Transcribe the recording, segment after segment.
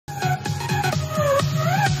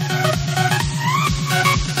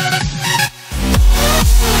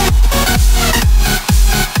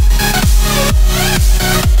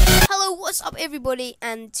everybody,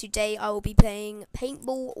 and today I will be playing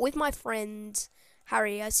paintball with my friend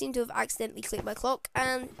Harry. I seem to have accidentally clicked my clock,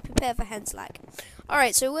 and prepare for hand lag.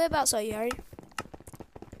 Alright, so whereabouts are you, Harry?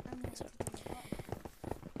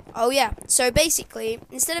 Oh yeah, so basically,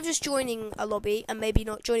 instead of just joining a lobby and maybe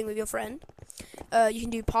not joining with your friend, you can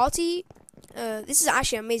do party. This is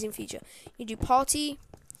actually an amazing feature. You do party,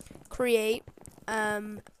 create,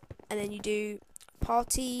 and then you do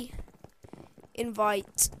party,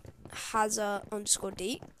 invite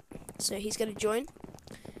Hazard_D. So he's going to join.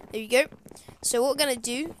 There you go. So what we're going to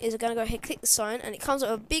do is we're going to go ahead, click the sign, and it comes up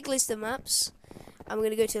with a big list of maps. And we're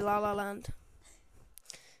going to go to La La Land.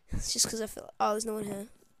 It's just because I feel like, oh, there's no one here.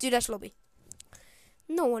 Do dash lobby.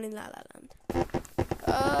 No one in La La Land.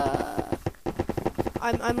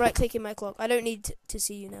 I'm right clicking my clock. I don't need to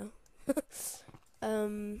see you now.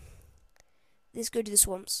 Let's go to the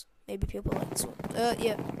swamps. Maybe people like the swamps.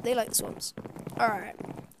 Yeah, they like the swamps. Alright.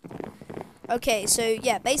 Okay, so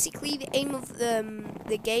yeah, basically the aim of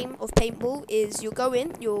the game of paintball is you'll go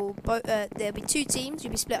in, there'll be two teams,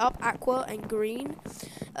 you'll be split up, aqua and green.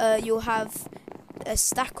 You'll have a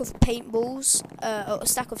stack of paintballs, or a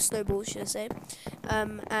stack of snowballs, should I say.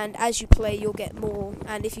 And as you play, you'll get more,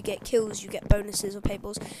 and if you get kills, you get bonuses or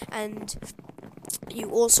paintballs. And you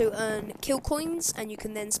also earn kill coins, and you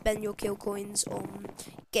can then spend your kill coins on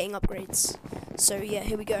getting upgrades. So yeah,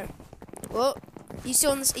 here we go. Well, you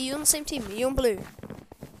still on this? Are you on the same team? Are you on blue?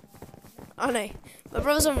 Oh no, my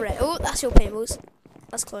brother's on red. Oh, that's your paintballs.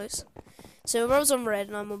 That's close. So my brother's on red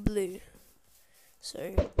and I'm on blue.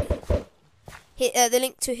 So the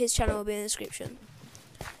link to his channel will be in the description.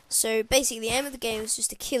 So basically, the aim of the game is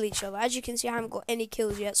just to kill each other. As you can see, I haven't got any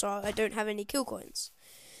kills yet, so I don't have any kill coins.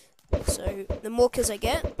 So the more kills I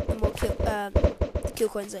get, the more kill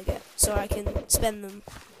coins I get, so I can spend them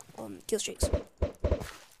on kill streaks.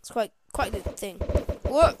 It's quite a good thing.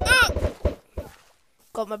 Whoa! Ah!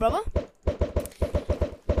 Got my brother.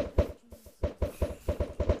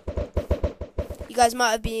 You guys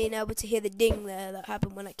might have been able to hear the ding there that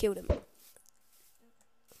happened when I killed him.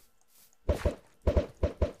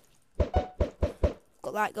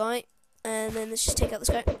 Got that guy, and then let's just take out this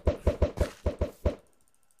guy.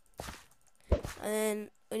 And then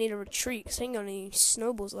we need a retreat because I ain't got any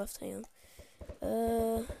snowballs left. Hang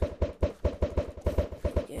on.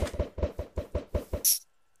 Yeah.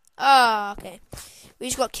 Ah, okay. We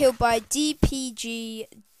just got killed by DPG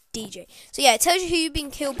DJ. So yeah, it tells you who you've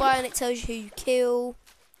been killed by and it tells you who you kill.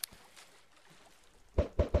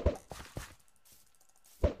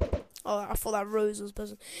 Oh, I thought that rose was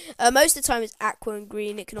buzzing. Most of the time it's aqua and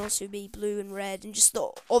green. It can also be blue and red, and just the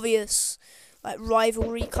obvious like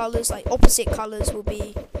rivalry colours, like opposite colours will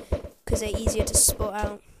be because they're easier to spot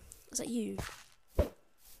out. Is that you?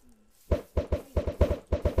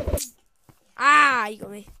 Ah, you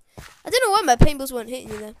got me. I don't know why my paintballs weren't hitting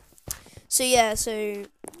you there. So yeah, so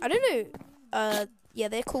I don't know. Yeah,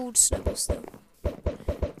 they're called snowballs still.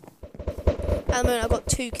 At the moment, I've got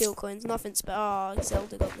 2 kill coins. Nothing's but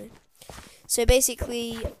Zelda got me. So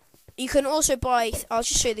basically, you can also buy. I'll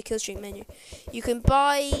just show you the kill streak menu. You can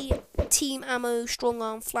buy team ammo, strong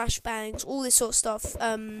arm, flashbangs, all this sort of stuff.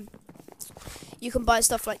 You can buy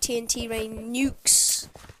stuff like TNT rain, nukes.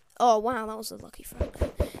 Oh wow, that was a lucky frag.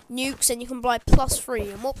 Nukes, and you can buy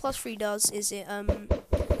 +3. And what +3 does is it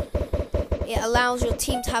allows your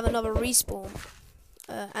team to have another respawn.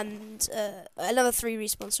 And another 3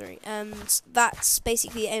 respawn, sorry. And that's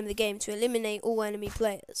basically the aim of the game, to eliminate all enemy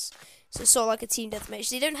players. So it's sort of like a team deathmatch.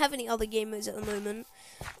 They don't have any other game modes at the moment.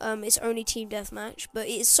 It's only team deathmatch, but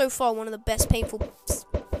it is so far one of the best painful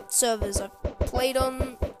servers I've played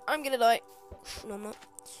on. I'm gonna die. No, I'm not.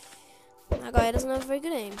 That guy doesn't have a very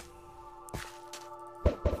good aim.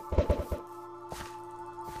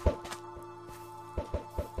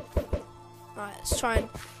 Alright, let's try and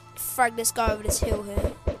frag this guy over this hill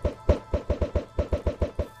here.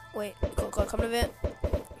 Wait, got a guy coming over it.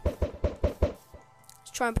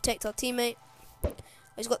 Let's try and protect our teammate.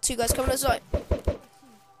 He's got 2 guys coming on the side.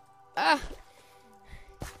 Ah!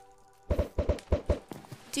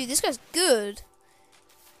 Dude, this guy's good.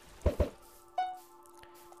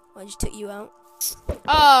 I just took you out.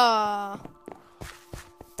 Ah!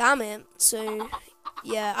 Damn it. So,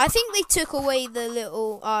 yeah, I think they took away the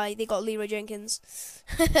little. They got Leroy Jenkins.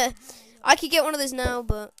 I could get one of those now,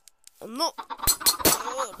 but I'm not.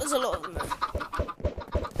 Oh, there's a lot of them there.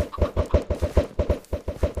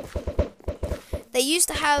 They used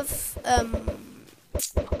to have. I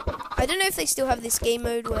don't know if they still have this game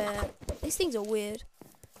mode where these things are weird.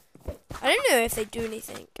 I don't know if they do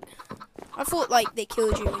anything. I thought like they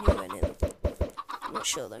killed you when you went in. I'm not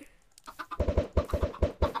sure though.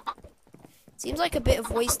 Seems like a bit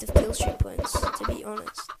of waste of kill streak points, to be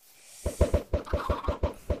honest.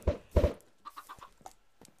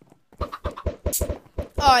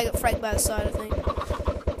 Oh, I got fragged by the side, I think.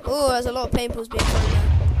 Oh, there's a lot of paintballs being thrown there.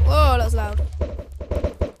 Whoa, that was loud.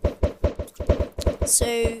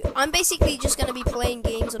 So, I'm basically just going to be playing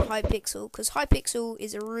games on HyPixel, because HyPixel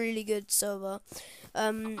is a really good server.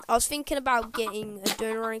 I was thinking about getting a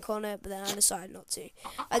donor rank on it, but then I decided not to.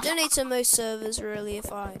 I donate to most servers, really,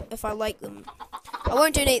 if I like them. I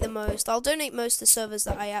won't donate the most. I'll donate most to servers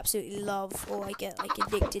that I absolutely love, or I get like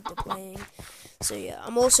addicted to playing. So yeah,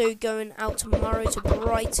 I'm also going out tomorrow to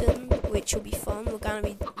Brighton, which will be fun. We're going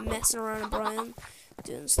to be messing around in Brighton,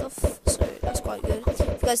 doing stuff, so that's quite good. If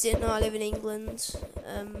you guys didn't know, I live in England.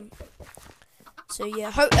 So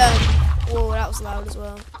yeah, whoa, that was loud as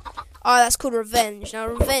well. Oh, that's called Revenge. Now,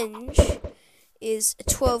 Revenge is a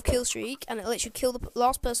 12 kill streak, and it lets you kill the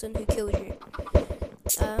last person who killed you.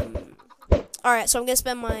 Alright, so I'm going to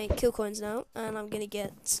spend my kill coins now, and I'm going to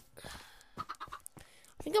get...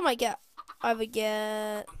 I think I might get a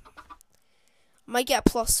 +3.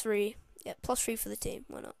 Yeah, +3 for the team.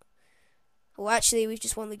 Why not? Well, actually, we've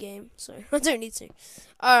just won the game, so I don't need to.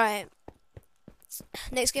 Alright.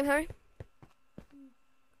 Next game, Harry.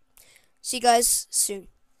 See you guys soon.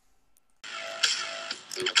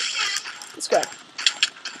 Let's go.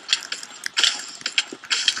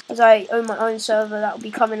 As I own my own server, that will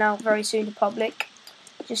be coming out very soon to public.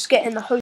 Just getting the host